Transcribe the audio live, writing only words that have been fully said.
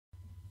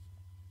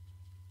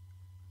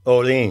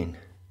Olean,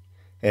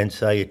 and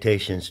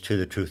salutations to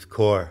the Truth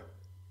Core.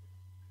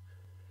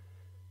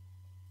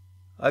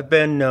 I've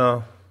been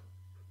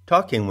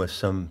talking with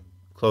some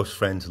close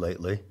friends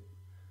lately,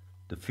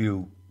 the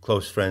few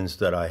close friends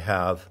that I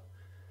have,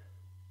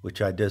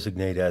 which I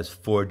designate as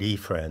 4D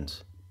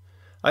friends.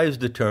 I use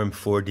the term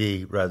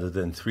 4D rather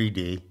than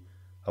 3D.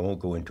 I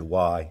won't go into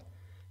why,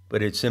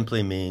 but it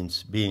simply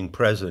means being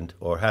present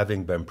or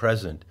having been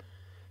present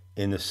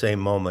in the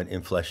same moment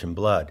in flesh and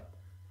blood.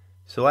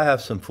 So I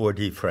have some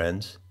 4D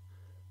friends,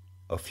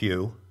 a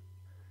few,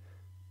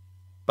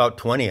 about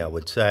 20 I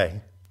would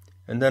say,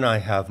 and then I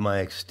have my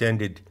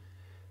extended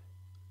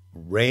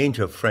range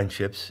of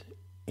friendships,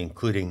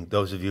 including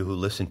those of you who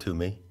listen to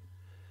me,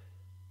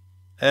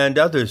 and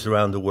others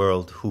around the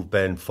world who've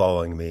been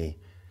following me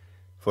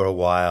for a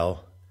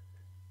while.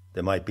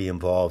 They might be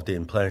involved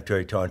in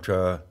Planetary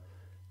Tantra.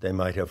 They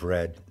might have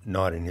read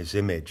Not in His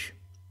Image.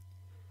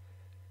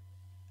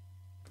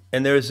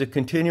 And there is a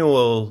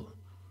continual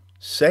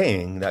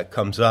saying that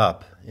comes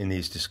up in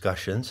these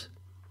discussions.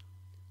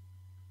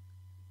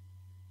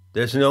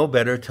 There's no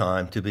better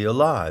time to be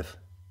alive.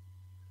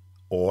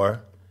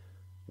 Or,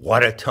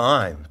 what a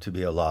time to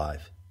be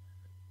alive.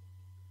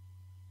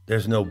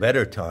 There's no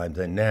better time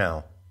than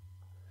now.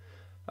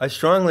 I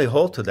strongly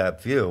hold to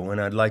that view,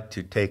 and I'd like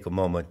to take a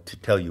moment to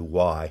tell you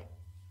why.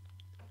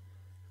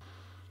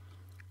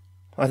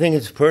 I think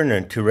it's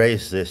pertinent to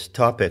raise this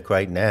topic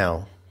right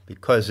now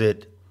because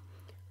it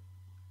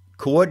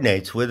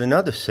coordinates with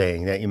another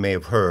saying that you may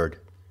have heard.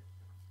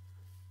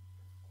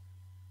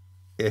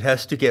 It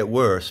has to get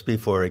worse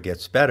before it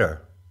gets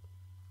better.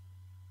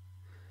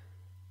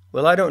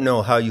 Well, I don't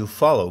know how you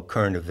follow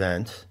current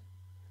events.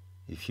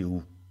 If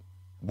you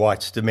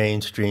watch the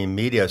mainstream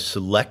media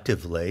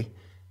selectively,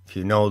 if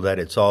you know that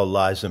it's all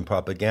lies and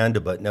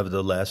propaganda, but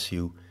nevertheless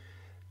you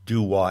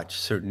do watch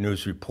certain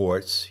news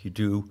reports, you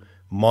do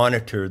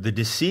monitor the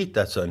deceit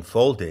that's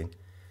unfolding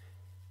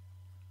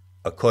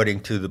according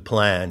to the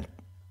plan,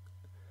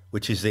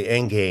 which is the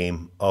end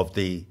game of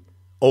the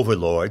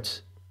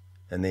overlords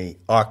and the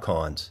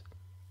archons,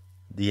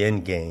 the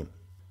end game,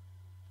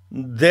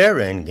 their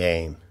end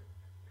game.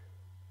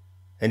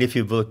 And if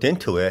you've looked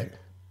into it,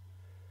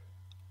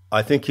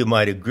 I think you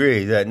might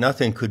agree that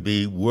nothing could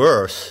be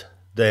worse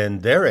than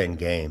their end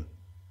game.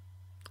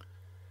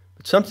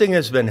 But something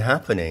has been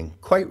happening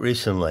quite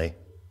recently.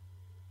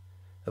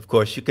 Of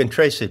course, you can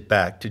trace it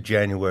back to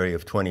January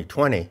of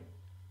 2020.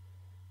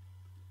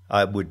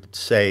 I would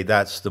say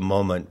that's the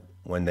moment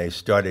when they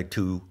started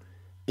to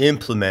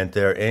implement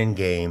their end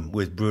game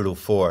with brutal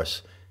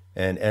force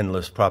and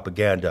endless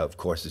propaganda. Of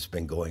course, it's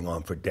been going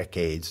on for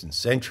decades and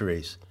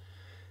centuries.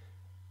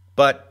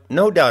 But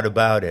no doubt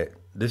about it,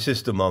 this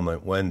is the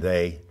moment when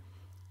they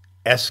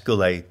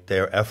escalate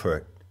their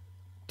effort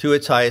to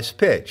its highest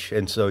pitch.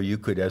 And so you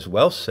could as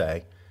well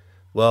say,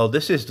 well,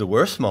 this is the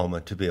worst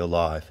moment to be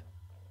alive.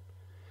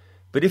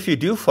 But if you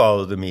do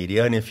follow the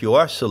media, and if you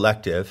are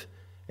selective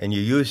and you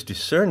use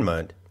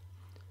discernment,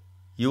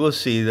 you will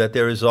see that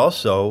there is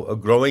also a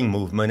growing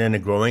movement and a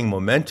growing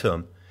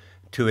momentum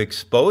to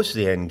expose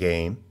the end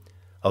game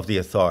of the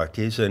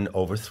authorities and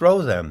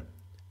overthrow them.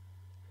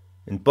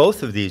 And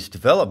both of these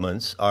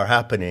developments are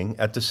happening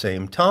at the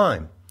same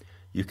time.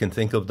 You can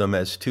think of them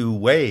as two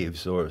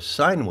waves or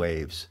sine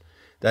waves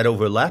that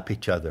overlap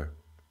each other.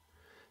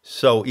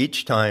 So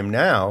each time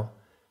now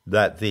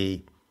that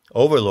the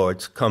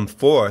overlords come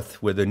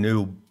forth with a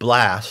new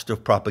blast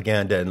of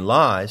propaganda and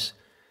lies,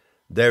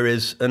 there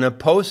is an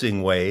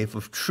opposing wave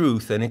of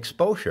truth and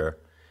exposure.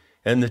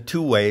 And the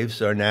two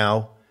waves are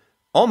now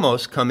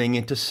almost coming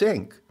into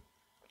sync.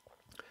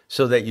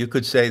 So that you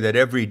could say that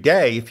every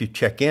day, if you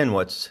check in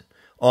what's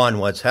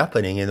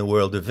happening in the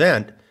world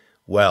event,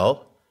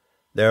 well,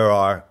 there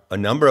are a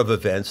number of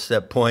events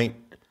that point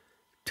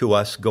to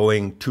us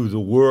going to the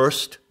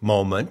worst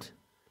moment.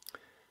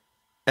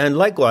 And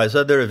likewise,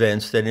 other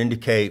events that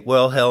indicate,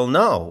 well, hell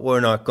no,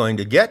 we're not going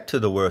to get to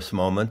the worst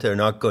moment. They're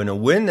not going to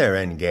win their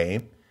end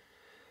game.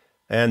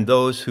 And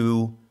those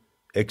who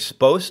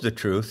expose the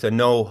truth and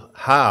know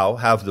how,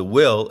 have the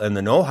will and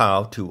the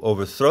know-how to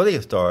overthrow the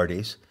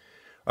authorities,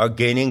 are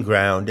gaining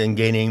ground and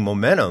gaining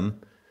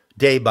momentum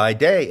day by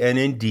day, and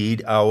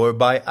indeed hour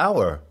by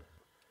hour.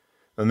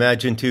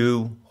 Imagine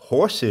two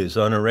horses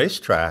on a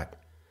racetrack,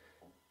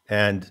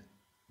 and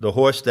the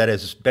horse that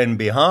has been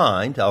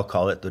behind, I'll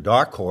call it the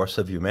dark horse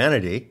of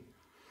humanity,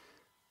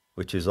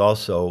 which is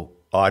also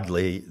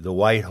oddly the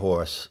white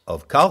horse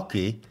of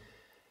Kalki,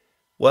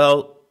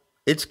 well,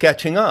 it's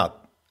catching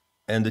up,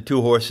 and the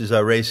two horses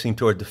are racing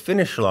toward the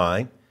finish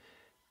line,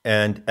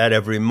 and at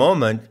every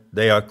moment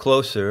they are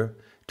closer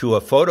to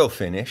a photo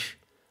finish,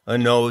 a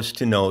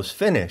nose-to-nose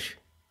finish.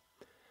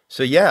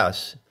 So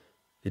yes,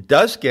 it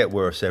does get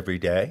worse every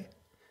day.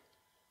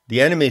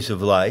 The enemies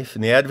of life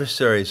and the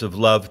adversaries of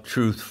love,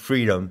 truth,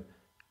 freedom,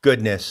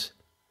 goodness,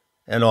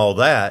 and all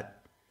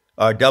that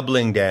are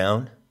doubling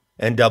down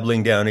and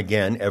doubling down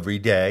again every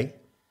day.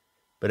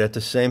 But at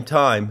the same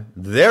time,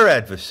 their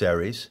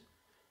adversaries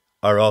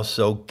are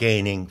also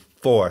gaining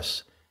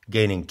force,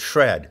 gaining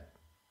tread.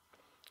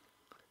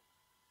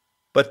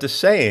 But the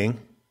saying,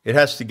 it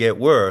has to get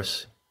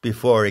worse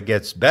before it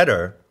gets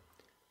better,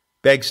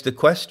 begs the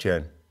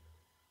question,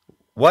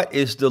 what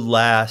is the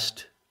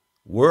last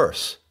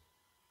worse?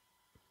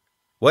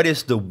 What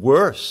is the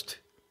worst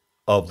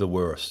of the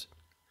worst?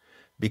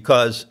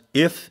 Because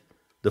if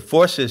the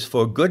forces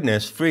for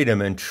goodness,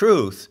 freedom, and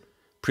truth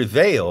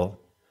prevail,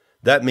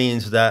 that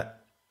means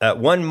that at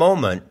one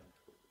moment,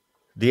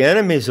 the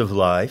enemies of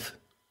life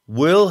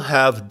will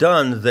have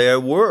done their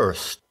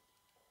worst.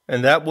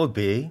 And that will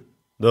be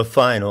the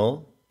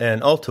final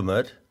and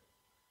ultimate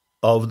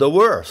of the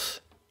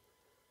worst.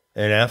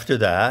 And after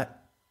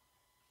that,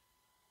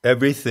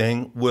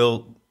 everything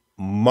will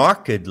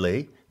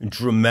markedly,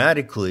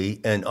 dramatically,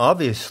 and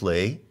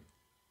obviously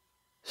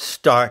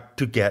start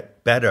to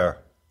get better.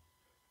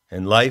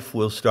 And life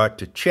will start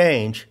to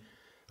change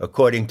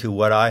according to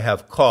what I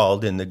have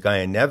called in the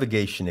Gaia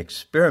navigation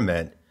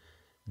experiment,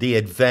 the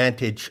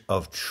advantage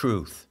of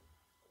truth.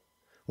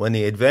 When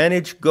the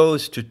advantage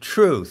goes to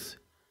truth,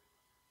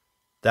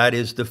 that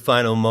is the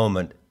final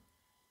moment.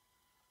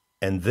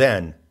 And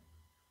then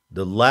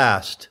the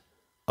last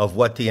of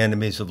what the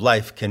enemies of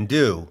life can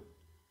do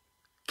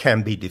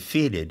can be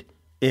defeated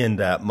in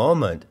that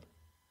moment.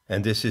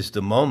 And this is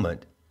the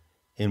moment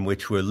in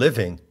which we're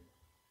living.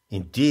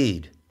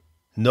 Indeed,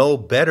 no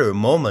better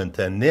moment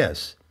than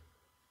this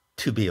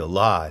to be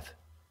alive.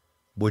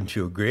 Wouldn't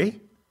you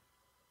agree?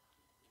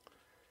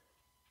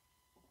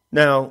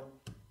 Now,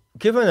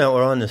 given that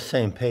we're on the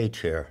same page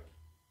here,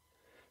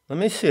 let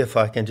me see if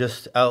I can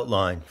just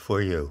outline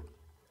for you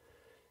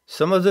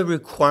some of the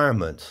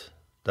requirements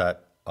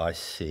that I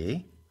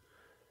see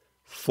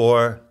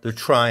for the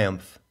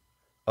triumph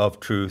of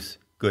truth,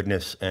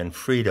 goodness, and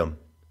freedom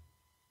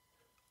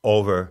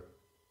over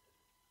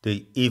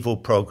the evil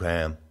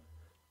program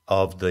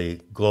of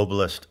the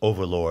globalist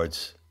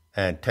overlords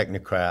and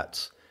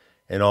technocrats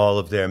and all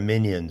of their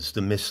minions,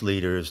 the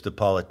misleaders, the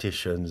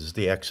politicians,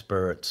 the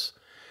experts,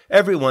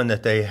 everyone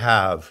that they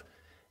have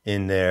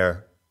in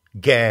their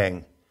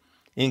gang,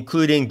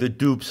 including the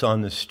dupes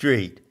on the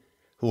street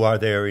who are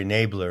their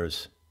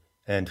enablers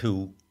and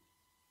who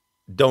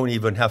don't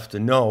even have to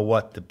know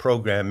what the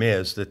program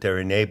is that they're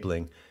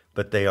enabling,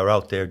 but they are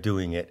out there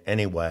doing it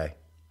anyway.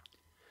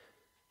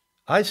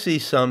 I see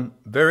some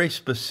very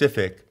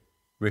specific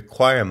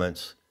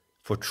requirements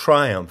for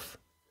triumph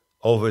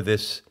over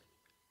this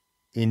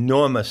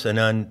enormous and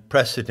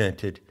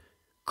unprecedented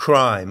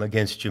crime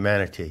against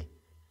humanity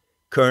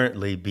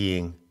currently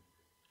being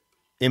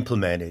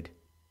implemented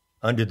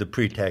under the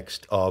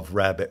pretext of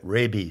rabbit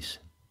rabies.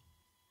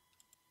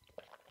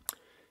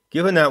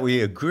 Given that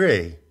we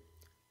agree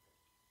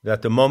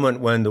that the moment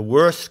when the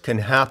worst can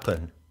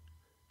happen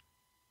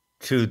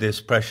to this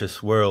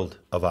precious world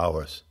of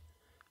ours,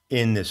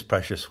 in this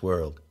precious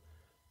world,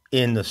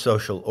 in the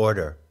social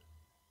order,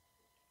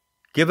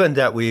 given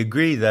that we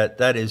agree that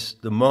that is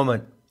the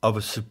moment of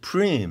a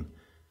supreme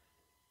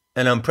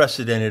and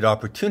unprecedented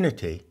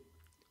opportunity,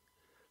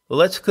 well,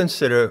 let's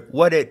consider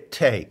what it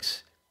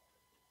takes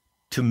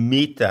to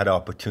meet that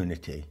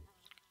opportunity.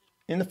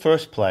 In the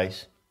first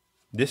place,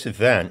 this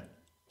event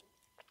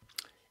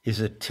is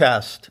a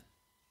test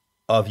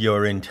of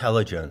your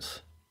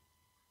intelligence.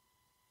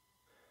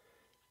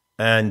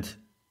 And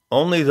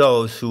only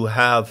those who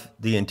have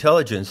the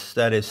intelligence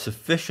that is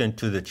sufficient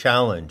to the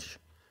challenge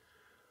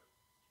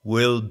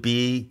will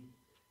be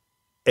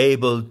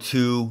able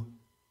to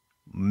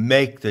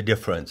make the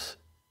difference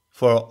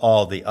for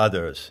all the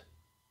others.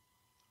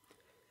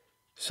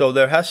 So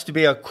there has to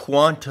be a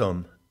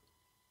quantum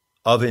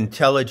of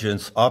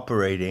intelligence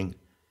operating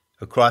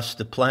across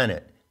the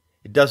planet.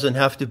 It doesn't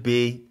have to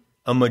be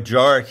a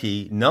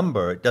majority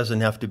number. It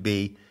doesn't have to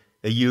be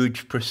a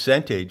huge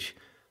percentage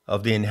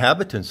of the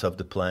inhabitants of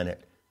the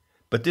planet.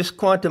 But this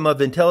quantum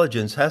of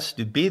intelligence has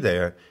to be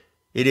there.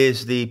 It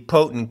is the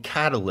potent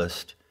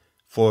catalyst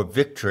for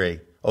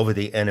victory over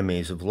the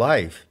enemies of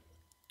life.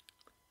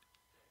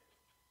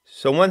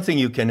 So one thing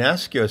you can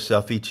ask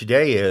yourself each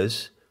day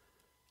is,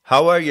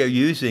 how are you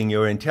using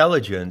your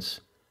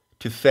intelligence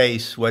to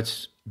face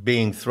what's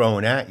being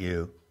thrown at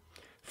you?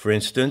 For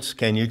instance,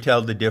 can you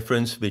tell the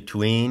difference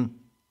between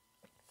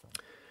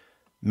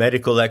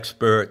medical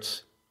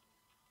experts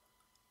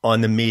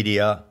on the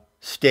media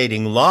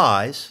stating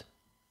lies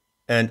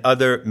and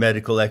other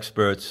medical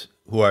experts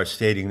who are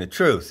stating the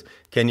truth?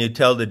 Can you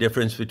tell the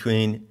difference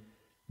between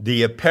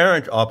the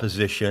apparent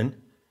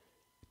opposition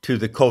to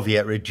the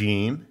Soviet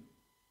regime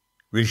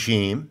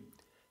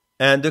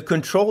and the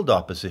controlled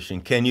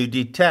opposition? Can you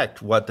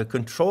detect what the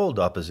controlled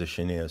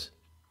opposition is?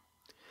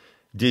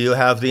 Do you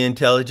have the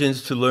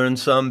intelligence to learn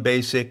some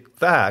basic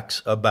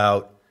facts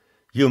about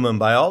human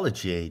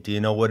biology? Do you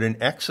know what an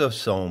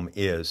exosome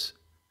is?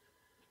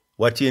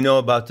 What do you know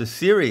about the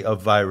theory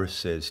of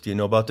viruses? Do you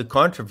know about the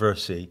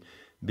controversy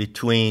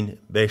between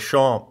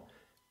Béchamp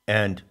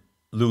and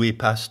Louis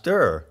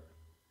Pasteur?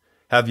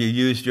 Have you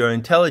used your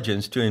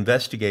intelligence to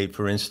investigate,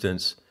 for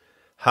instance,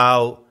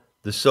 how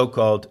the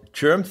so-called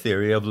germ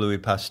theory of Louis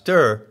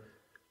Pasteur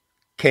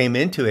came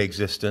into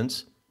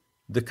existence,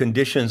 the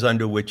conditions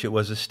under which it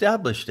was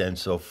established, and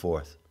so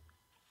forth?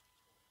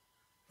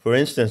 For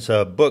instance,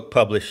 a book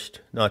published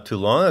not too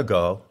long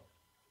ago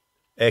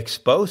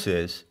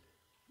exposes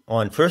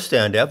on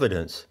first-hand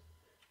evidence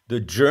the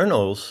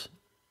journals,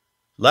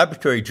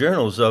 laboratory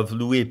journals of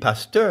Louis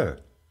Pasteur.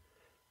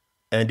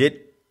 And this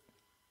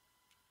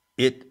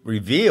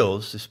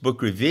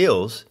book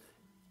reveals,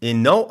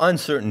 in no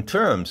uncertain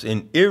terms,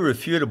 in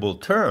irrefutable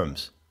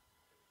terms,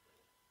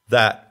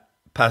 that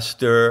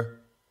Pasteur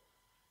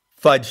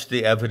fudged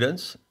the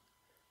evidence,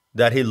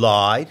 that he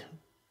lied,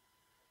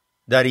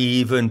 that he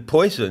even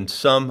poisoned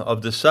some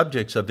of the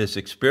subjects of his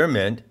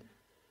experiment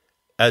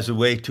as a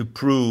way to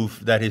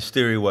prove that his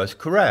theory was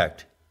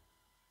correct.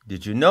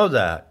 Did you know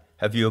that?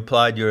 Have you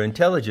applied your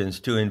intelligence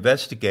to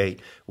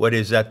investigate what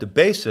is at the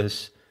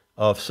basis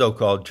of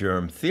so-called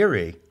germ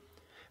theory?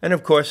 And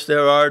of course,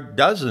 there are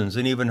dozens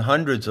and even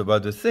hundreds of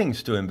other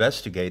things to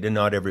investigate, and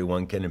not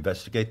everyone can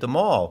investigate them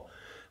all.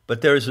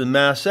 But there is a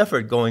mass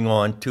effort going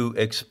on to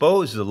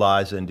expose the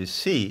lies and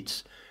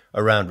deceits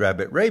around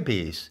rabbit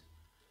rabies.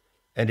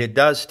 And it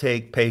does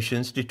take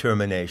patience,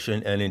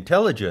 determination, and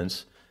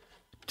intelligence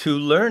to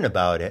learn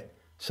about it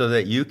so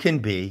that you can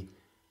be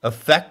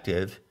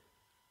effective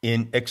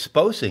in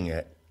exposing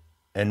it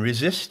and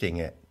resisting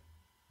it.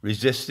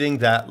 Resisting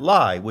that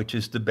lie, which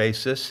is the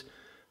basis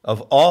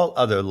of all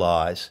other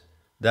lies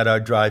that are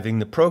driving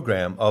the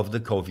program of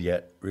the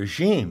Soviet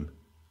regime.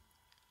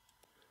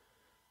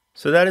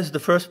 So that is the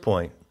first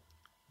point,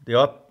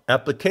 the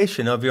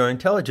application of your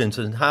intelligence.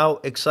 And how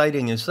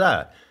exciting is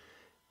that?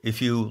 If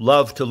you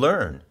love to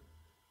learn,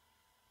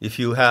 if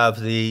you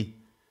have the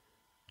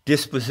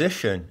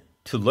disposition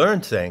to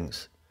learn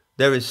things,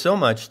 there is so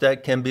much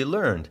that can be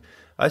learned.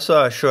 I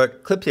saw a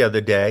short clip the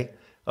other day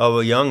of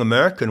a young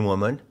American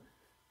woman,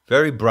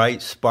 very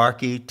bright,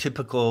 sparky,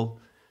 typical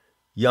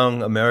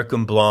young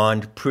American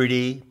blonde,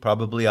 pretty,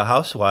 probably a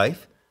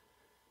housewife.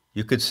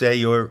 You could say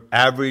your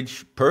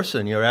average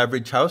person, your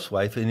average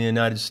housewife in the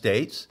United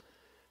States.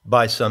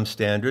 By some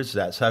standards,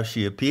 that's how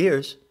she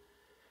appears.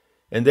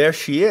 And there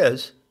she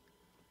is,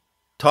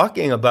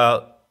 talking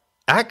about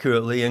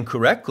accurately and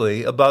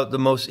correctly about the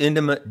most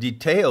intimate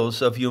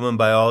details of human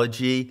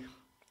biology,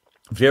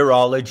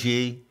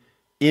 virology,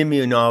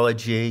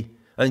 immunology.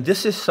 And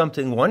this is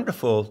something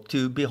wonderful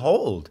to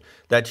behold,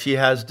 that she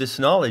has this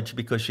knowledge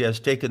because she has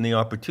taken the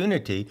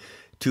opportunity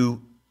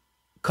to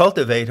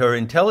cultivate her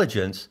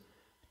intelligence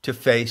to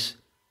face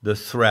the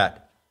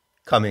threat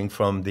coming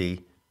from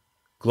the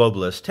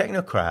globalist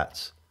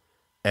technocrats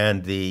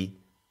and the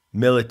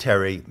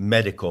military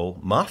medical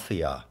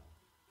mafia.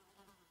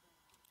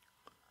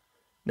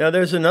 Now,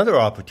 there's another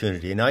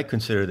opportunity, and I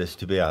consider this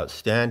to be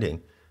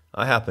outstanding.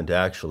 I happen to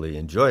actually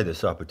enjoy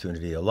this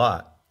opportunity a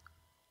lot.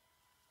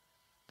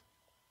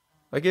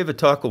 I gave a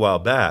talk a while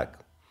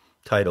back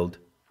titled,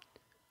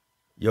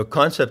 "Your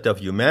Concept of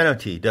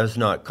Humanity Does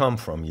Not Come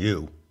from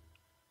You."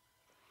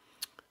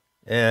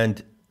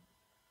 And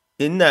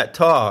in that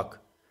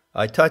talk,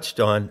 I touched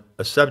on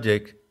a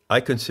subject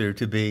I consider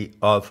to be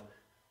of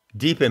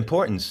deep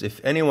importance. If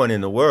anyone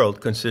in the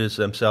world considers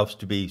themselves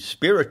to be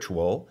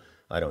spiritual,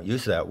 I don't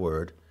use that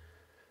word,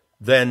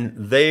 then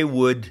they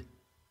would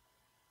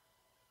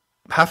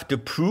have to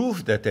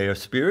prove that they are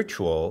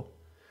spiritual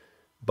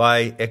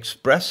by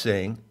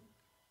expressing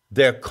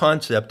their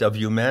concept of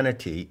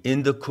humanity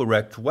in the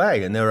correct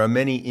way. And there are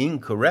many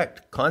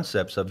incorrect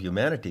concepts of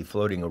humanity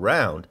floating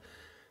around,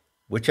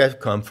 which have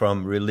come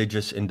from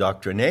religious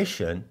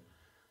indoctrination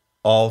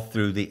all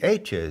through the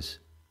ages.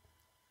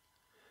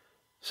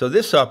 So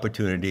this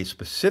opportunity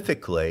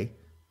specifically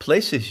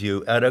places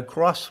you at a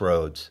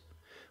crossroads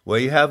where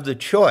you have the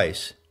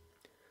choice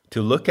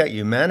to look at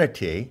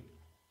humanity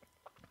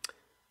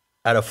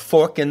at a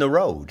fork in the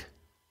road.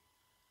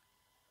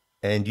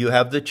 And you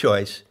have the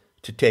choice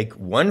to take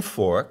one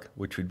fork,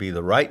 which would be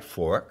the right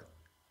fork,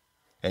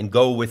 and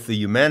go with the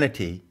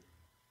humanity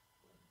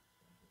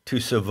to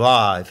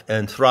survive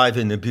and thrive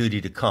in the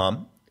beauty to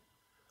come.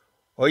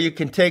 Or you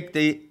can take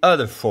the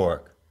other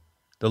fork,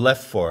 the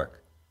left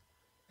fork.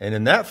 And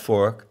in that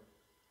fork,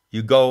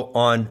 you go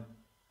on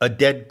a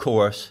dead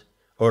course,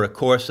 or a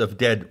course of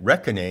dead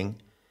reckoning,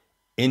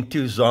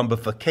 into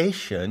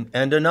zombification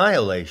and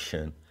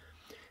annihilation.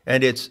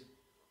 And it's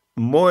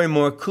more and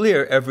more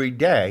clear every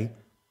day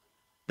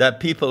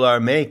that people are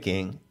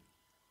making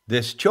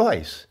this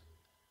choice.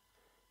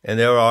 And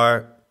there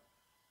are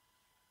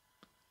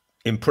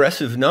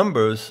impressive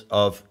numbers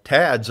of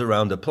tads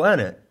around the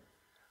planet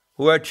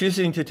who are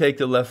choosing to take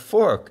the left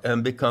fork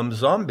and become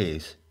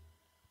zombies.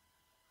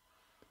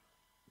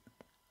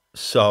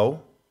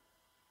 So,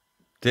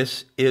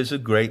 this is a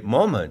great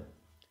moment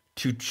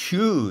to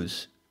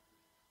choose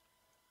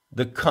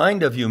the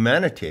kind of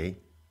humanity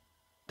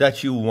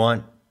that you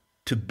want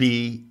to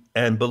be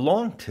and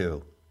belong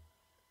to.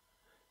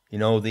 You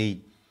know,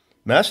 the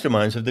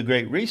masterminds of the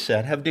Great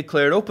Reset have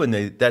declared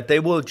openly that they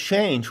will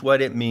change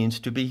what it means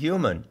to be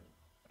human.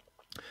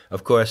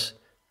 Of course,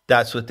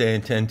 that's what they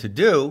intend to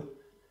do.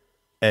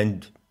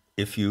 And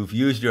if you've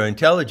used your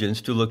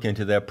intelligence to look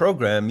into their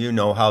program, you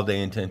know how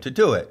they intend to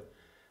do it.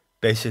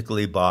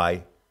 Basically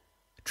by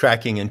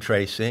tracking and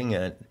tracing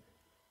and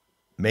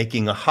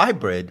making a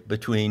hybrid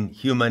between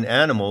human,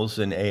 animals,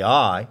 and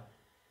AI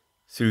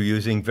through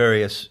using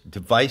various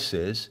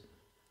devices.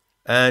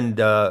 And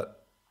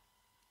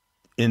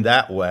in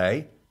that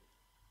way,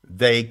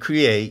 they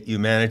create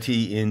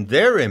humanity in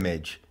their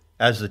image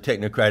as the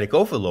technocratic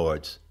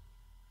overlords.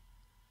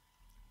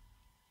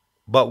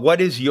 But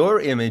what is your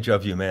image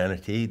of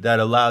humanity that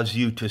allows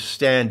you to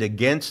stand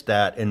against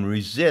that and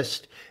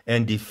resist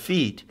and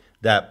defeat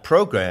that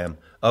program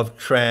of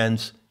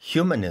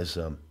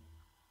transhumanism?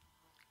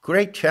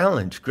 Great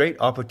challenge, great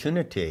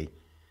opportunity,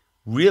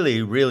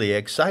 really, really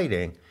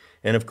exciting.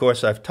 And of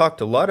course, I've talked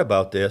a lot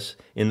about this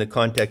in the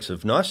context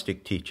of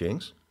Gnostic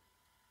teachings,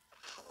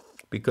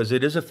 because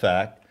it is a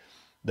fact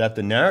that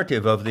the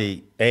narrative of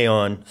the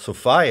Aeon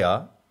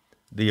Sophia,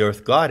 the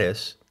earth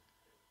goddess,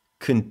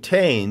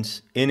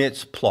 contains in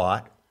its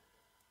plot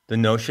the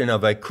notion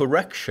of a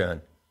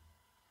correction.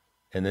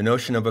 And the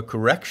notion of a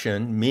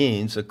correction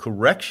means a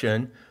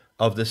correction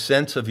of the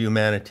sense of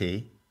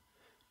humanity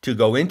to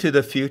go into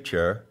the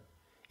future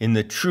in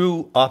the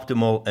true,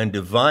 optimal, and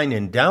divine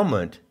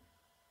endowment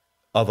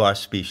of our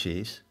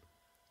species,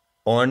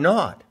 or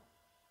not.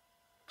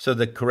 So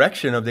the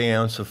correction of the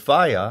Aeon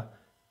Sophia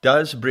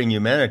does bring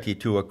humanity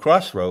to a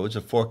crossroads,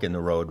 a fork in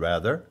the road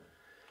rather,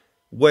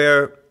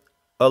 where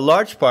a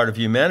large part of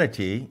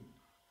humanity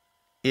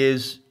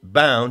is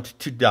bound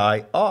to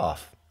die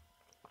off.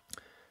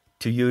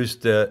 To use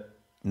the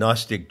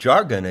Gnostic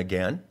jargon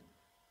again,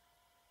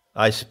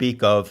 I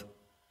speak of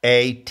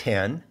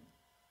A10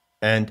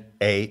 and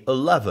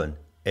A11,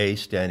 A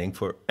standing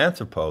for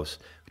anthropos,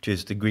 which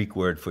is the Greek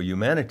word for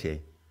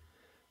humanity.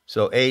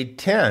 So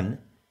A10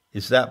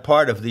 is that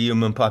part of the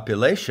human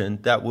population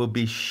that will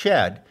be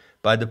shed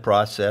by the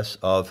process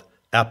of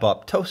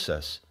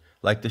apoptosis,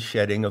 like the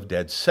shedding of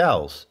dead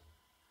cells.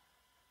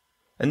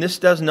 And this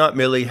does not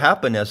merely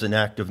happen as an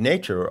act of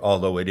nature,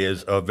 although it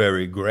is a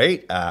very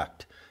great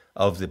act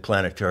of the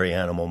planetary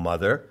animal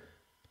mother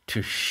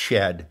to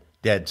shed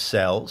dead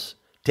cells,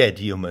 dead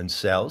human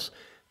cells,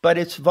 but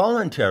it's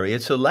voluntary,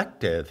 it's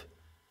elective.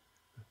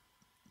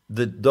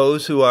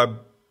 Those who are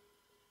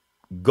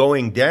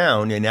going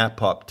down in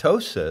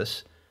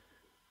apoptosis,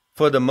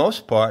 for the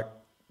most part,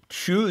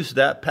 choose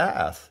that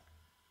path.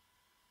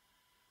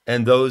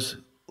 And those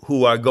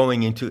who are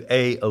going into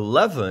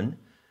A11,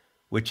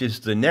 which is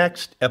the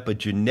next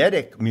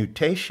epigenetic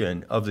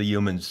mutation of the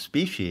human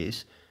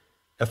species,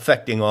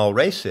 affecting all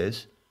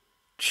races,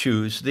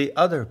 choose the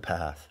other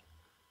path.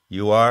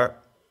 You are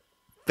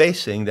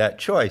facing that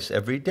choice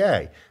every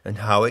day. And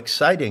how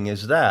exciting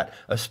is that,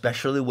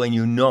 especially when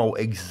you know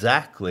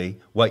exactly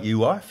what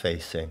you are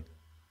facing.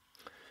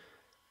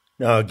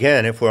 Now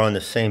again, if we're on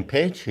the same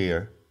page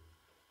here,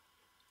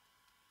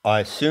 I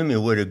assume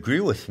you would agree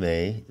with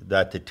me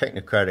that the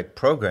technocratic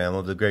program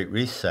of the Great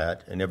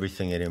Reset and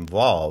everything it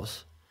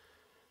involves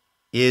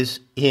is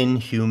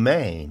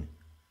inhumane.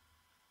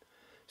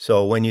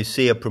 So when you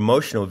see a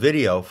promotional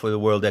video for the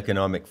World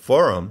Economic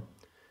Forum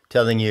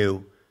telling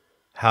you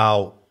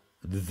how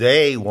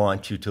they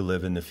want you to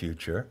live in the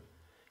future,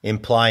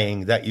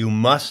 implying that you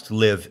must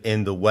live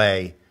in the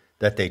way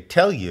that they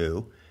tell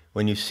you,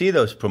 when you see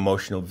those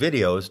promotional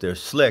videos, they're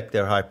slick,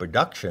 they're high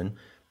production,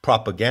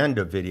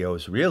 propaganda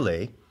videos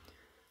really,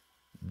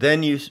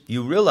 then you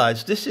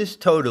realize this is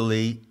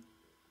totally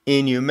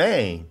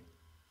inhumane.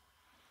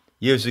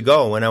 Years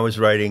ago, when I was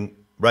writing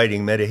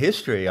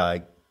metahistory,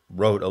 I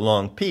wrote a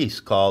long piece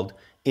called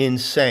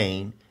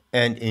Insane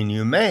and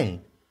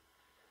Inhumane.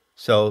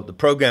 So the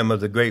program of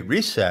the Great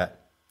Reset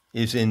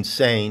is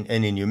insane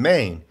and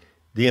inhumane.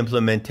 The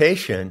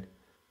implementation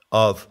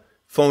of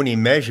phony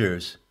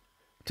measures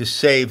to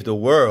save the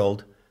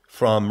world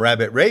from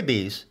rabbit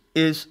rabies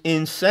is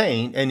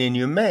insane and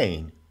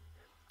inhumane.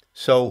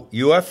 So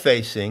you are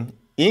facing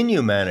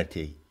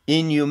inhumanity,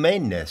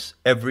 inhumaneness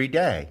every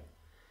day.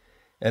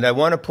 And I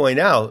want to point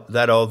out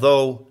that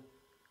although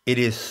it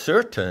is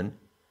certain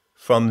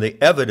from the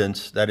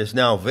evidence that is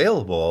now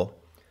available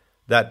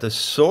that the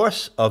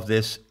source of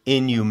this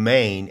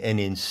inhumane and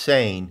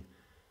insane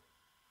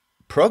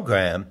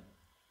program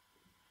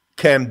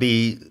can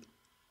be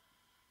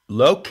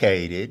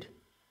located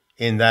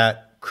in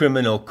that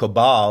criminal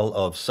cabal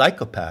of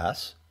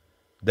psychopaths.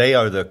 They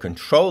are the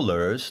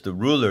controllers, the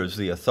rulers,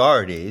 the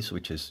authorities,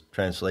 which is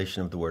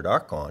translation of the word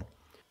archon.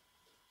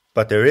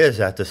 But there is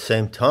at the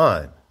same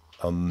time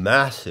a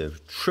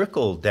massive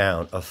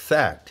trickle-down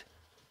effect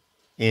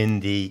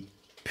in the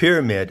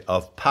pyramid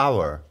of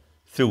power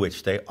through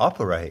which they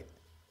operate.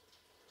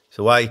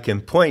 So I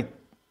can point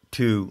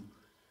to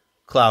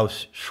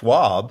Klaus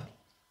Schwab,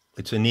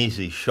 it's an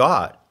easy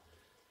shot,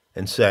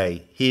 and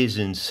say he's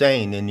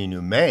insane and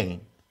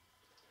inhumane.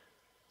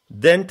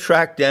 Then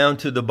track down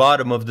to the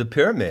bottom of the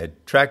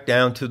pyramid, track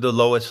down to the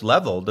lowest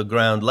level, the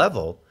ground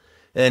level,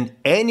 and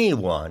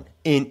anyone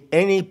in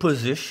any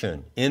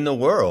position in the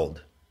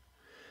world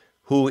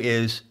who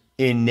is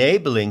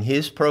enabling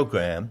his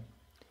program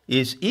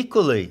is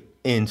equally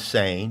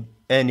insane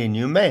and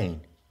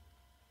inhumane.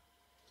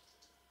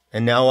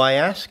 And now I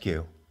ask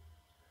you,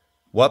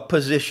 what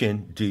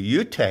position do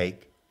you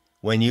take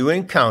when you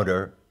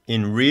encounter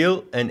in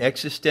real and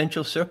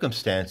existential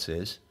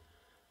circumstances,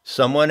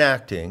 someone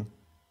acting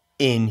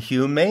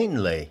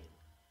inhumanely.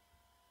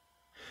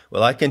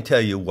 Well, I can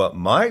tell you what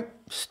my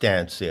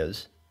stance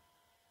is: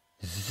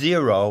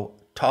 zero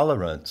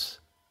tolerance.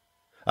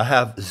 I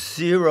have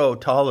zero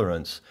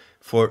tolerance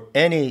for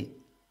any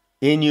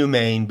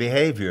inhumane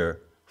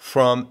behavior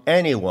from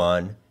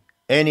anyone,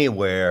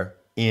 anywhere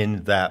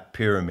in that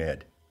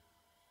pyramid.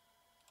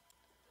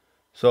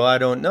 So I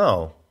don't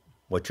know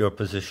what your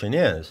position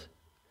is,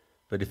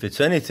 but if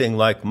it's anything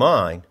like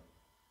mine,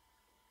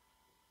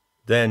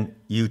 then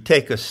you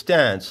take a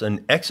stance,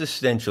 an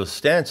existential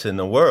stance in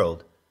the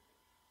world,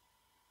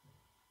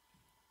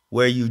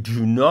 where you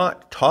do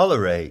not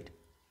tolerate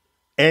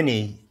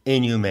any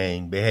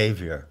inhumane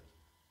behavior.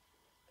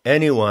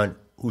 Anyone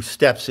who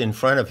steps in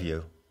front of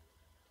you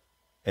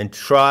and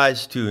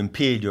tries to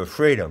impede your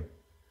freedom,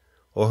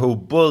 or who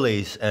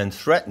bullies and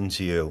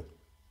threatens you,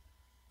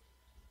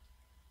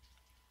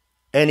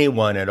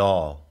 anyone at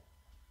all,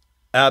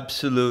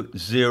 absolute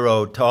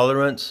zero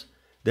tolerance.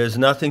 There's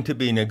nothing to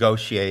be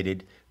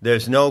negotiated.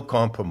 There's no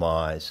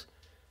compromise.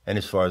 And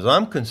as far as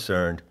I'm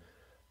concerned,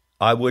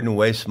 I wouldn't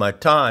waste my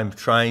time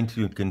trying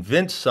to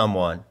convince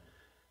someone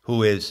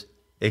who is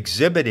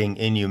exhibiting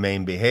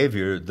inhumane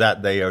behavior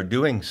that they are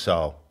doing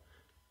so.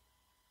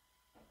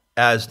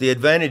 As the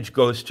advantage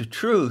goes to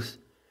truth,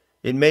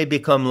 it may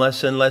become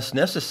less and less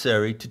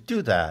necessary to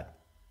do that.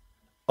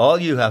 All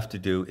you have to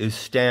do is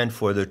stand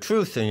for the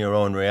truth in your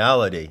own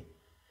reality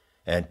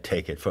and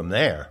take it from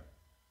there.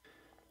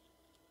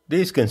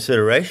 These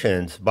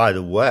considerations, by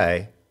the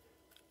way,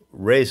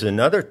 raise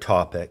another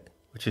topic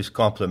which is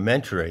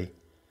complementary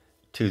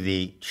to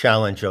the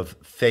challenge of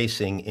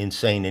facing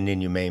insane and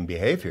inhumane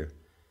behavior.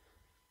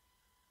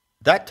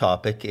 That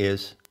topic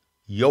is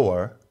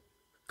your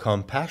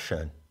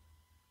compassion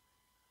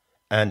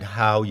and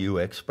how you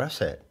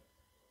express it.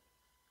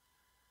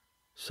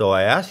 So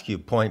I ask you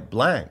point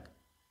blank,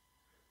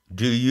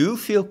 do you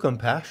feel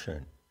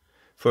compassion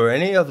for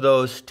any of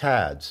those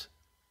tads,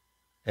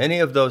 any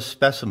of those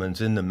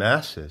specimens in the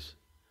masses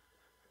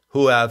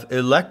who have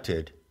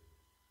elected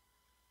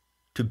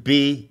to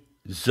be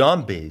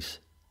zombies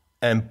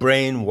and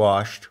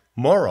brainwashed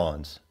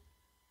morons?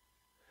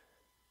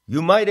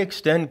 You might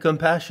extend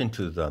compassion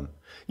to them.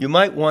 You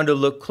might want to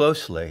look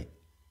closely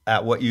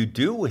at what you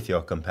do with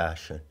your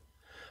compassion.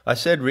 I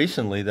said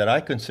recently that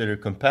I consider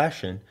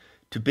compassion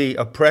to be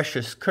a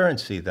precious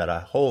currency that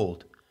I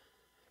hold,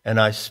 and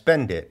I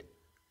spend it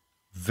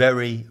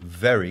very,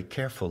 very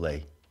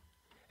carefully.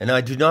 And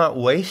I do not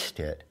waste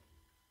it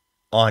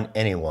on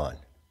anyone.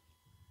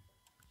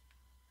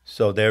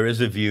 So there is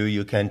a view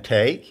you can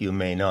take. You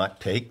may not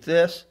take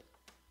this.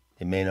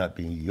 It may not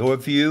be your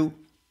view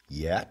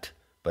yet,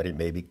 but it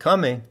may be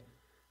coming.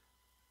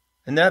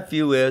 And that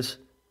view is,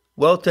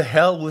 well, to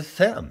hell with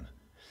them.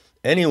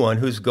 Anyone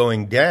who's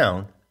going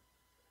down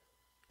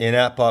in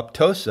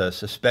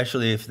apoptosis,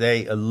 especially if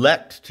they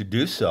elect to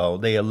do so,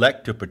 they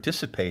elect to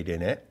participate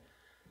in it,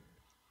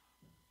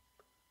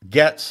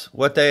 gets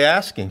what they're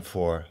asking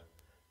for.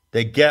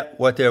 They get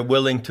what they're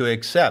willing to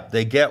accept.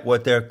 They get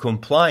what their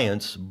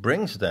compliance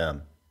brings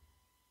them.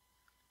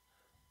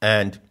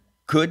 And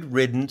good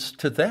riddance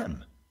to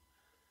them.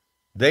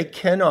 They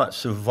cannot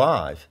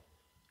survive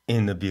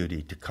in the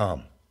beauty to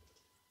come.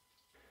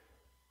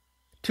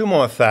 Two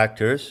more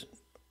factors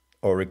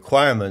or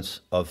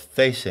requirements of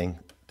facing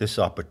this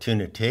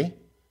opportunity.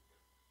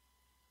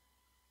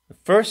 The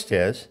first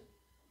is,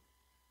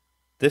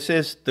 this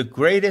is the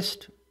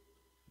greatest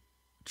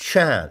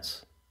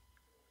chance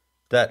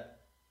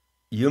that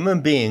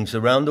human beings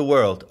around the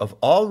world of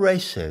all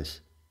races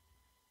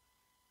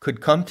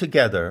could come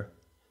together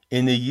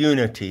in the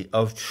unity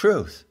of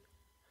truth.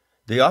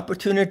 The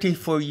opportunity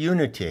for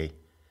unity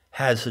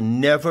has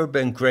never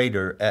been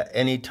greater at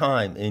any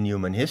time in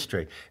human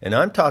history. And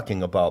I'm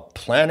talking about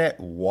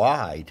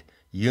planet-wide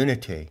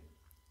unity.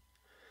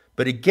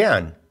 But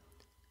again,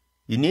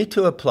 you need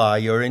to apply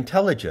your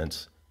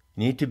intelligence.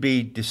 You need to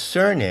be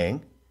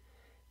discerning,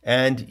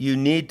 and you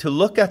need to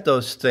look at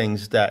those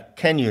things that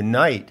can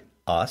unite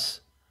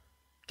us,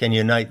 can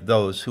unite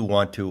those who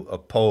want to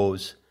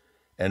oppose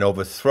and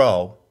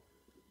overthrow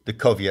the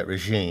Soviet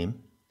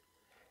regime,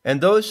 and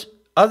those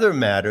other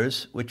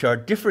matters which are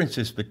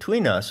differences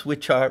between us,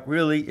 which are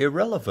really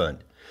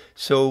irrelevant.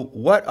 So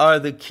what are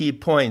the key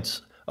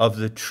points of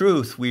the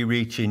truth we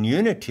reach in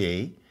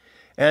unity,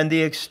 and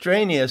the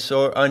extraneous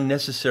or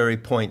unnecessary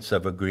points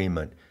of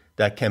agreement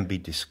that can be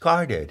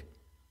discarded?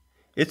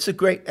 It's a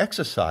great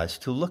exercise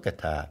to look at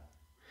that.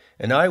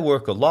 And I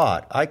work a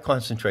lot, I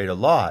concentrate a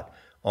lot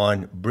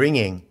on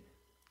bringing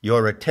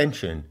your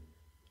attention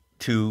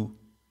to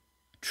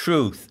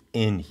truth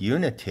in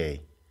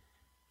unity.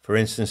 For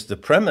instance, the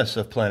premise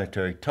of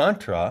Planetary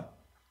Tantra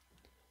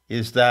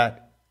is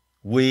that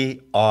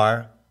we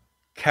are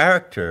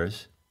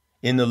characters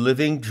in the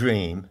living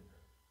dream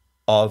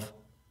of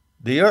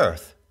the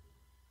earth,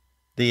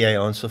 the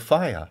Aeon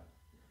Sophia.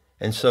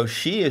 And so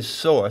she is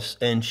source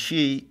and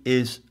she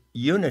is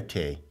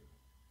unity.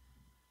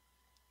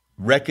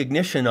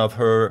 Recognition of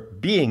her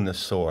being the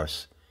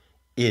source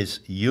is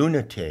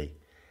unity.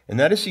 And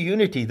that is a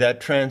unity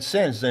that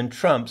transcends and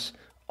trumps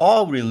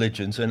all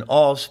religions and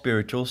all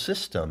spiritual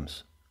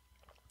systems.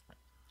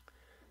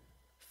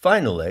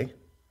 Finally,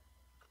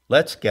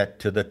 let's get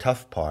to the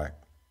tough part.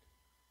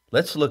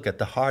 Let's look at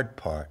the hard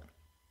part.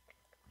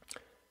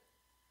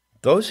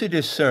 Those who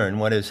discern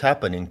what is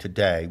happening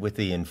today with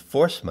the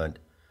enforcement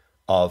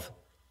of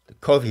the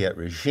Soviet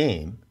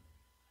regime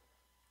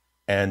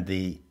and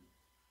the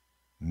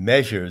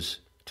measures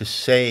to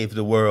save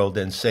the world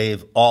and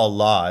save all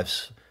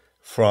lives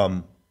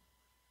from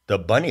the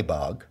bunny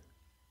bug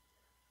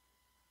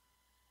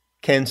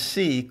can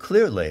see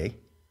clearly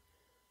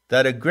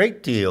that a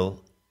great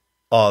deal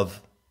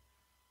of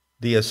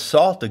the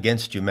assault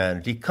against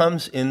humanity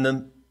comes in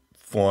the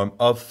form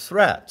of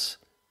threats.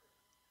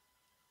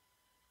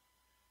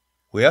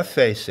 We are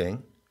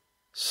facing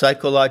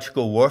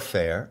psychological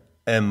warfare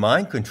and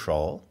mind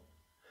control,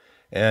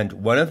 and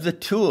one of the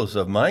tools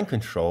of mind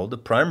control, the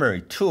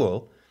primary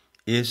tool,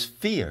 is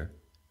fear.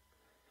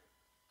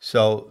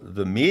 So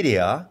the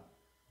media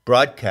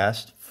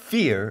broadcast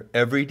fear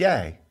every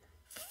day.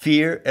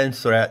 Fear and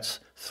threats,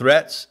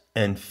 threats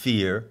and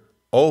fear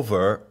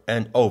over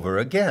and over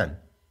again.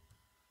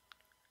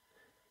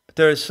 But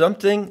there is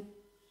something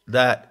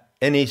that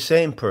any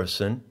sane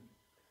person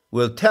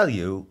will tell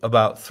you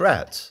about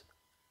threats.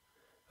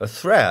 A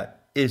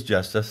threat is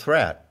just a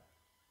threat,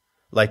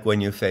 like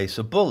when you face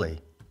a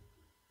bully.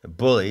 A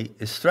bully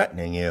is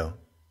threatening you.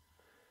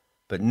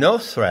 But no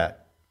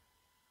threat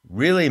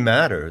really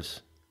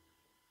matters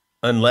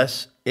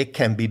unless it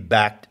can be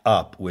backed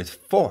up with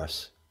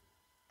force.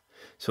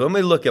 So when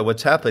we look at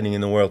what's happening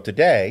in the world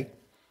today,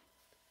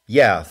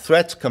 yeah,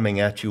 threats coming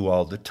at you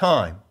all the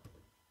time.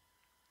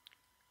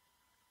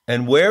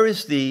 And where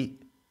is the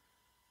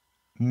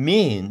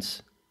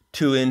means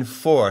to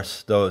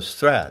enforce those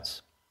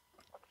threats?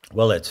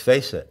 Well, let's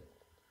face it,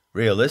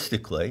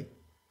 realistically,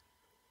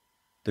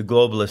 the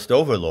globalist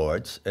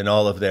overlords and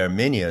all of their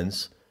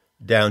minions,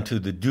 down to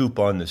the dupe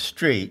on the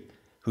street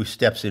who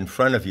steps in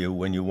front of you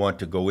when you want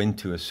to go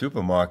into a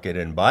supermarket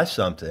and buy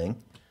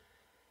something,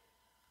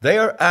 they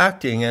are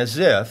acting as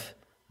if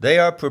they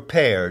are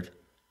prepared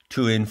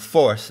to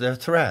enforce their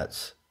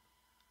threats.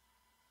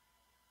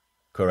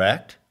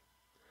 Correct?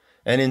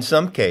 And in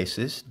some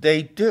cases,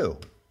 they do.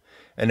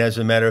 And as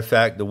a matter of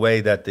fact, the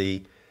way that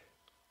the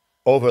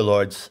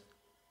overlords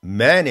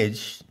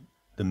manage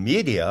the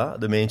media,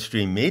 the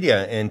mainstream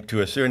media, and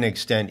to a certain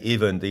extent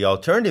even the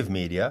alternative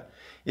media,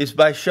 is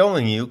by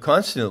showing you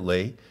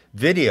constantly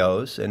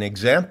videos and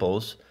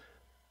examples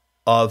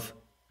of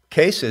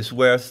cases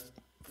where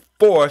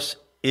force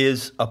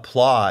is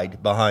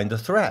applied behind the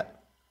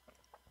threat.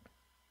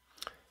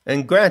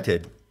 And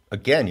granted,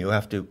 again, you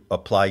have to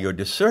apply your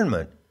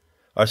discernment.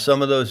 Are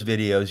some of those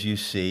videos you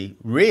see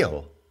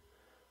real?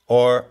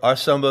 Or are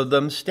some of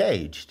them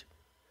staged?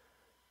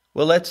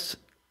 Well, let's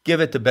give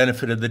it the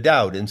benefit of the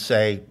doubt and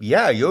say,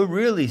 yeah, you're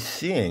really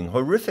seeing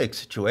horrific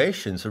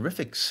situations,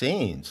 horrific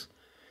scenes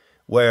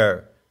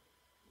where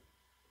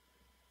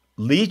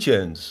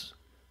legions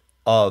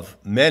of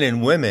men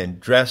and women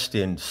dressed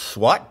in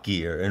SWAT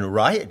gear and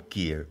riot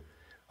gear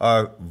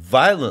are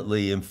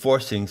violently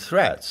enforcing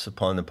threats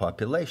upon the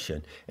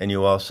population. And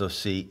you also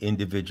see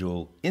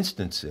individual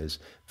instances,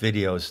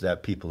 videos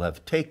that people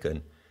have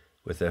taken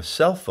with their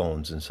cell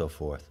phones and so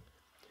forth.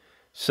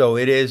 So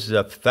it is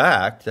a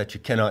fact that you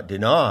cannot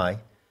deny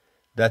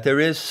that there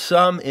is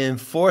some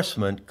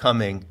enforcement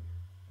coming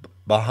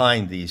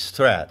behind these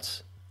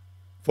threats.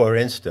 For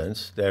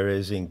instance, there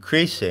is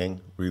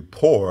increasing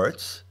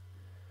reports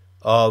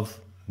of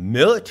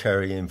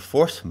military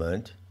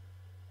enforcement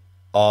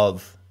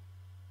of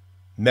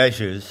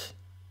measures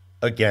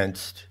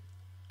against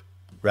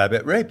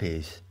rabbit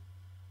rapies.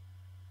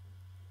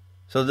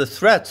 So the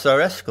threats are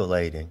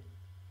escalating.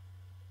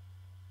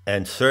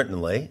 And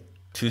certainly,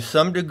 to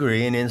some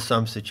degree and in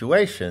some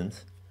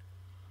situations,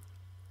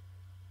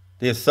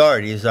 the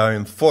authorities are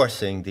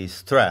enforcing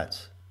these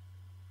threats.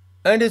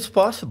 And it's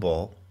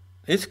possible,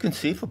 it's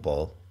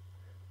conceivable,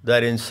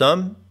 that in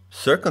some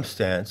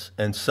circumstance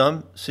and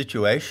some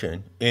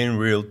situation in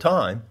real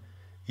time,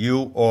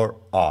 you or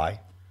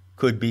I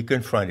could be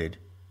confronted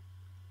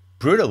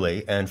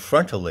brutally and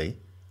frontally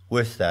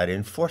with that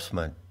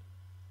enforcement.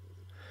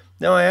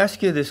 Now I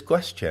ask you this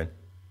question.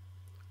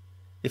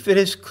 If it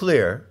is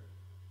clear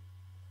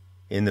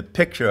in the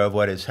picture of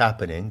what is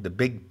happening, the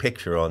big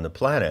picture on the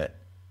planet,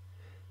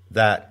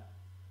 that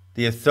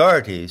the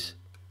authorities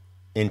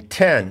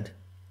intend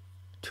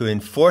to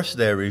enforce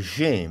their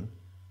regime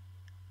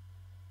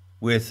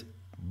with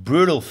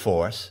brutal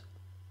force,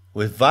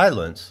 with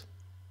violence,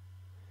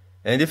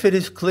 and if it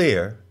is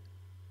clear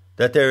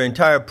that their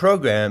entire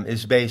program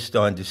is based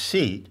on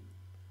deceit,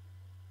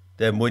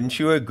 then wouldn't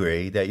you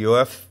agree that you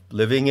are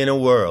living in a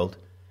world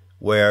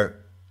where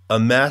a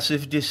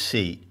massive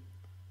deceit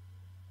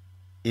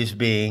is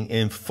being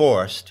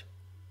enforced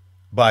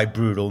by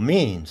brutal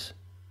means?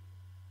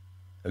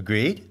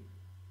 Agreed?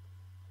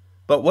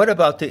 But what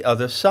about the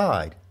other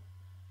side?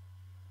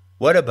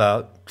 What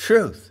about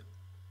truth?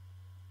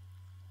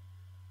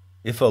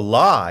 If a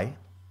lie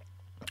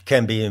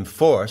can be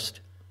enforced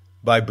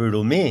by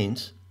brutal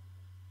means,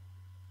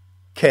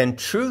 can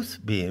truth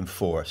be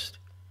enforced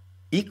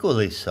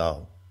equally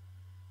so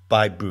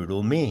by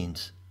brutal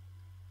means?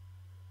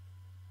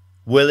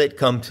 Will it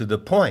come to the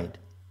point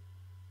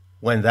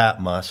when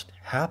that must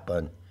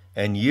happen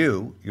and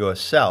you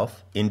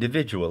yourself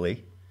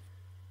individually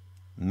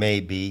may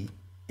be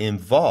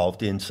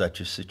involved in such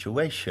a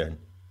situation?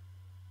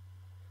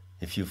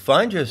 If you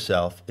find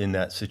yourself in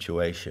that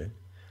situation,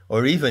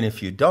 or even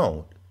if you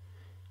don't,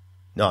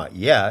 not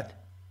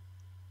yet,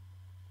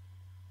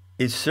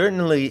 it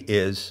certainly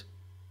is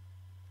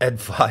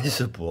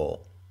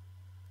advisable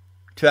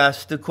to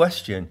ask the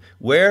question,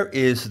 where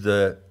is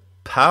the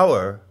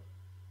power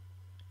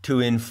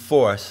to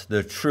enforce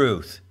the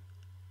truth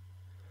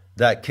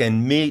that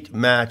can meet,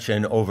 match,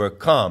 and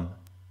overcome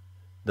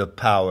the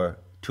power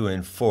to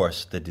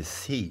enforce the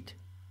deceit?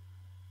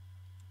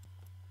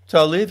 So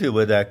I'll leave you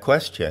with that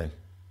question,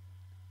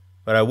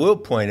 but I will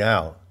point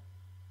out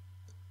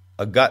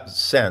a gut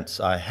sense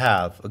I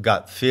have, a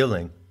gut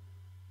feeling.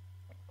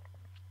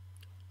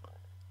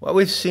 What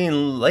we've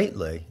seen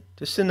lately,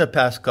 just in the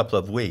past couple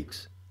of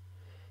weeks,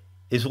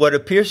 is what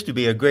appears to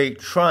be a great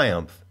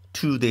triumph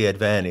to the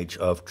advantage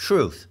of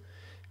truth.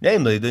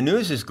 Namely, the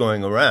news is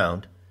going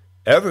around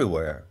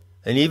everywhere,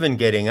 and even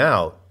getting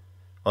out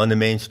on the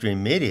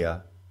mainstream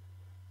media,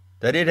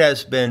 that it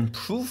has been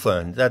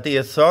proven that the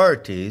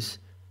authorities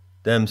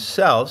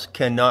themselves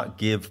cannot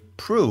give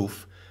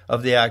proof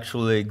of the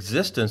actual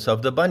existence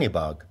of the bunny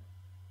bug.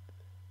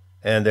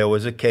 And there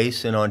was a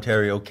case in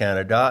Ontario,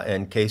 Canada,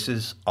 and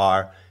cases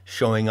are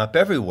showing up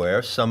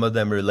everywhere, some of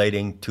them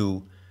relating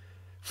to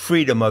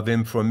freedom of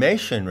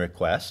information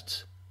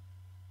requests.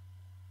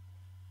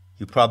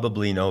 You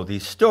probably know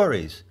these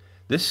stories.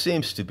 This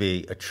seems to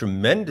be a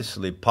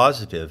tremendously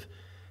positive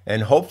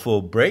and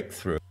hopeful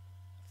breakthrough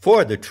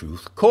for the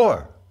truth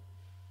core,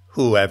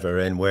 whoever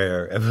and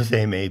wherever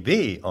they may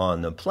be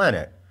on the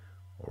planet,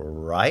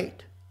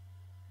 right?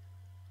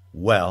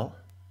 Well,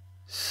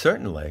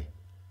 certainly,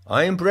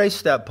 I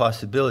embrace that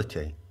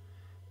possibility,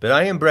 but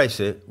I embrace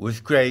it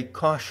with great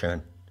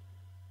caution.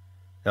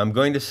 Now, I'm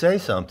going to say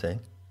something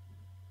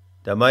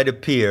that might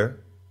appear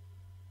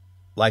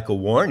like a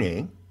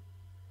warning,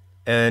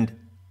 and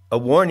a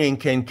warning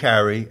can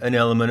carry an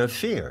element of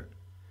fear.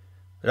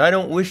 But I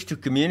don't wish to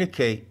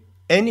communicate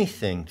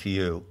anything to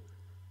you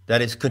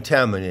that is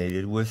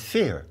contaminated with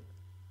fear.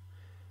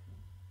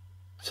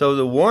 So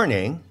the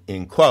warning,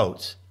 in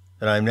quotes,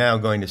 that I'm now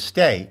going to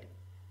state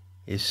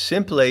is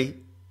simply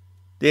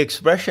the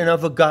expression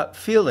of a gut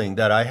feeling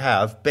that I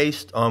have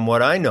based on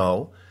what I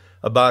know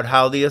about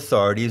how the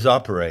authorities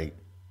operate.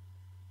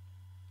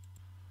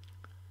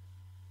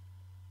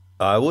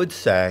 I would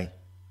say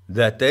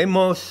that they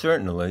most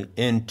certainly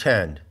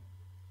intend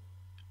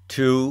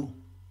to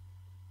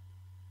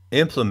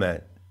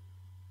implement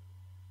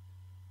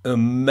a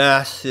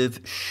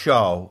massive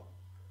show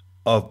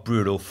of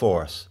brutal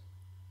force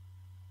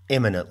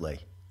imminently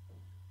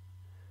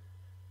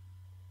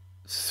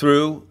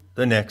through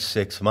the next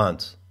 6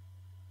 months.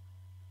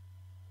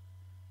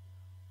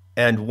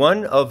 And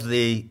one of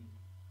the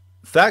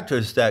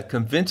factors that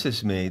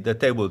convinces me that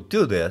they will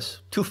do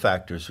this, two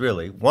factors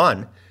really.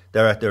 One,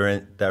 they're at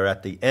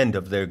the end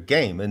of their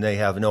game and they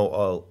have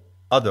no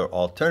other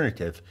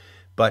alternative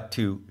but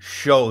to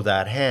show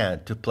that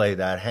hand, to play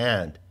that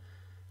hand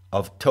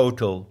of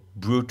total,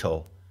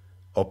 brutal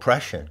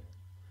oppression.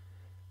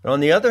 But on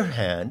the other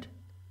hand,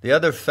 the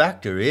other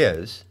factor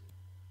is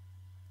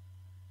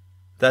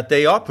that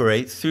they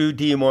operate through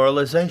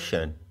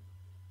demoralization.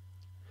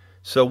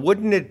 So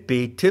wouldn't it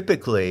be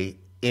typically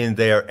in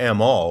their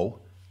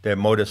MO, their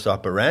modus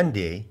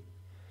operandi,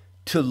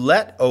 to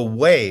let a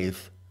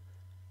wave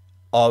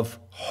of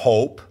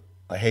hope,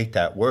 I hate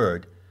that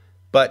word,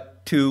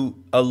 but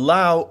to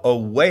allow a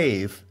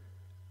wave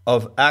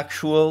of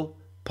actual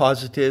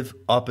positive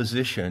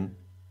opposition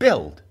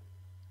build?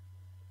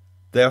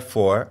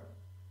 Therefore,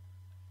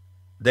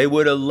 they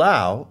would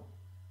allow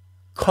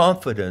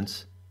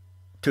confidence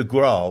to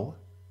grow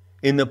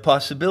in the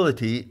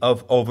possibility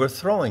of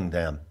overthrowing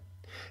them.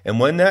 And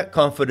when that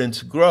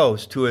confidence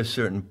grows to a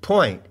certain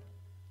point,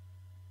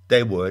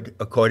 they would,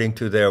 according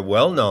to their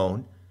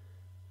well-known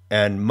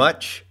and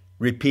much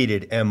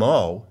repeated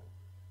MO,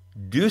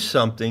 do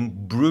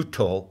something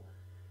brutal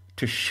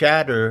to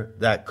shatter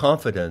that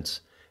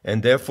confidence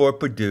and therefore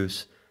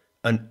produce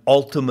an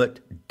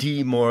ultimate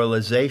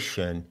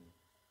demoralization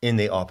in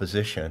the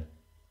opposition.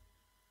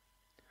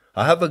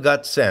 I have a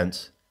gut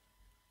sense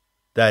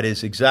that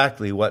is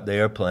exactly what they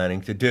are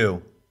planning to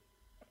do.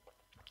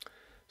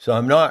 So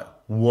I'm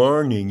not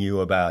warning you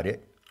about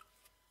it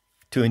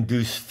to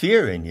induce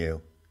fear in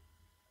you.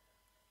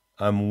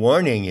 I'm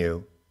warning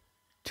you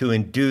to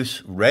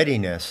induce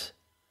readiness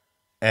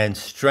and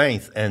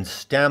strength and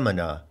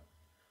stamina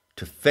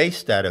to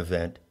face that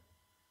event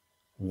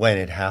when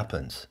it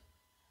happens.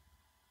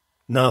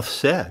 Enough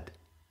said,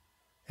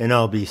 and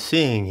I'll be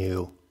seeing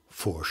you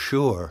for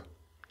sure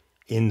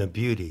in the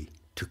beauty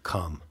to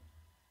come.